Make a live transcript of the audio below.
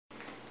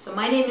So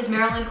my name is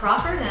Marilyn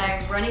Crawford and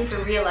I'm running for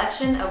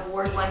re-election of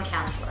Ward 1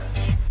 Councillor.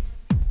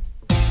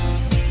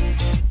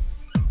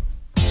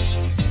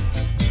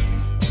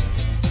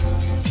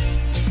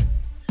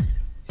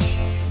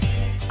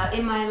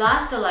 In my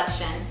last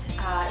election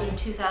in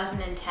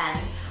 2010,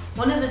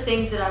 one of the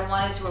things that I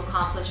wanted to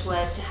accomplish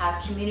was to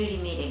have community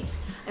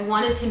meetings. I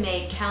wanted to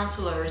make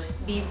councillors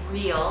be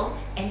real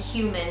and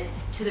human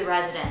to the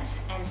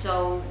residents. And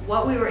so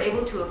what we were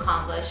able to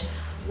accomplish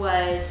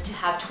was to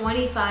have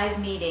 25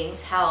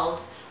 meetings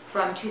held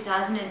from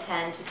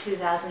 2010 to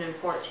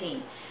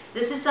 2014.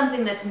 This is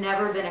something that's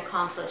never been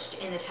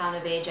accomplished in the town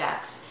of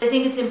Ajax. I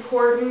think it's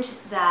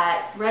important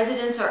that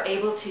residents are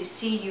able to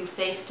see you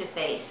face to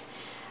face.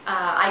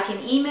 I can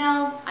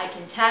email, I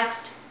can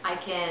text, I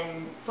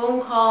can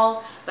phone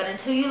call, but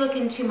until you look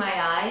into my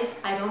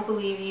eyes, I don't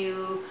believe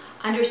you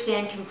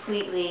understand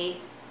completely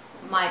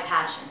my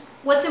passion.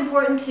 What's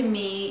important to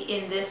me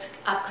in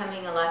this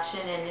upcoming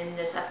election and in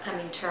this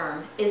upcoming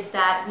term is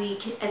that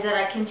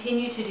I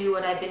continue to do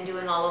what I've been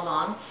doing all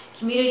along.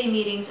 Community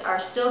meetings are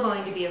still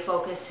going to be a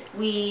focus.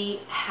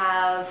 We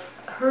have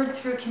heard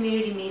through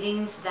community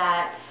meetings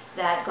that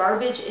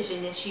garbage is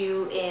an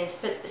issue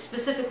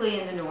specifically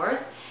in the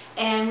north,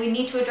 and we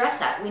need to address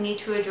that. We need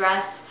to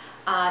address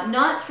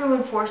not through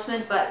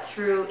enforcement, but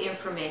through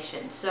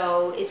information.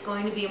 So it's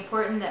going to be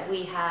important that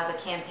we have a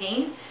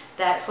campaign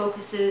that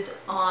focuses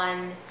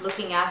on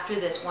looking after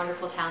this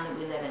wonderful town that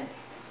we live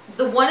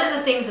in. One of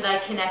the things that I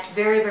connect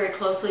very, very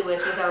closely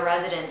with our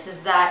residents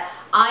is that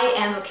I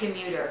am a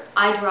commuter.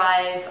 I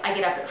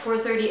get up at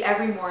 4:30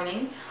 every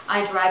morning.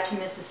 I drive to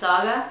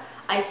Mississauga.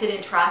 I sit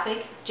in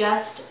traffic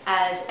just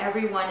as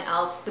everyone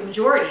else, the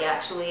majority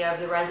actually of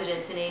the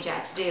residents in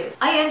Ajax do.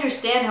 I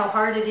understand how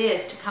hard it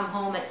is to come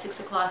home at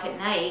 6 o'clock at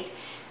night,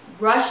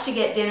 rush to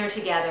get dinner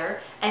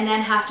together, and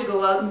then have to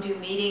go out and do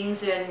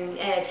meetings and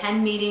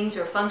attend meetings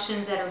or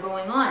functions that are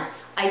going on.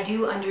 I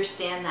do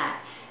understand that.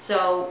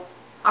 So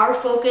our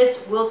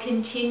focus will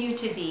continue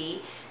to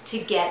be to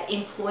get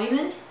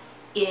employment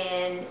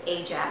in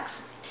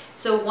Ajax.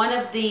 So one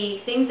of the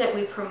things that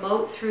we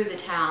promote through the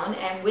town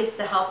and with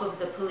the help of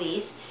the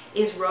police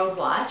is Road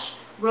Watch.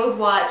 Road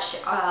Watch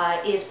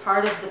is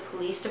part of the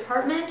police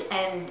department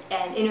and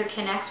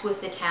interconnects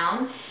with the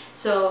town.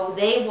 So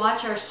they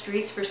watch our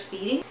streets for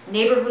speeding.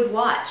 Neighbourhood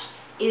Watch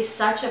is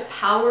such a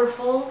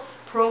powerful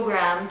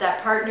program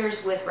that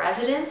partners with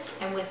residents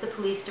and with the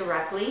police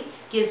directly,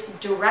 gives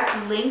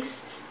direct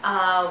links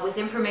with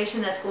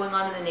information that's going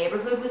on in the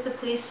neighborhood with the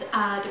police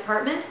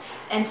department.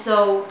 And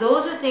so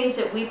those are things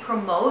that we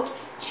promote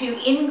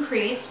to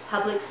increase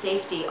public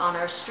safety on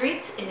our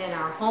streets and in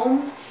our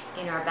homes,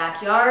 in our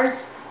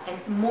backyards, and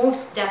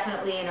most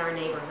definitely in our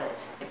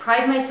neighborhoods. I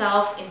pride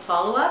myself in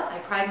follow-up. I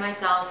pride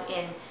myself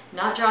in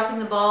not dropping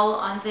the ball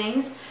on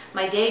things.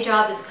 My day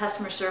job is a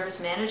customer service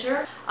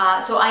manager,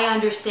 so I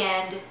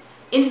understand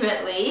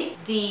intimately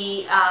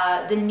the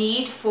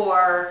need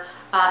for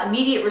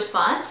immediate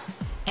response,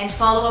 and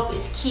follow-up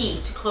is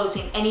key to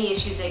closing any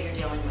issues that you're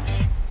dealing with.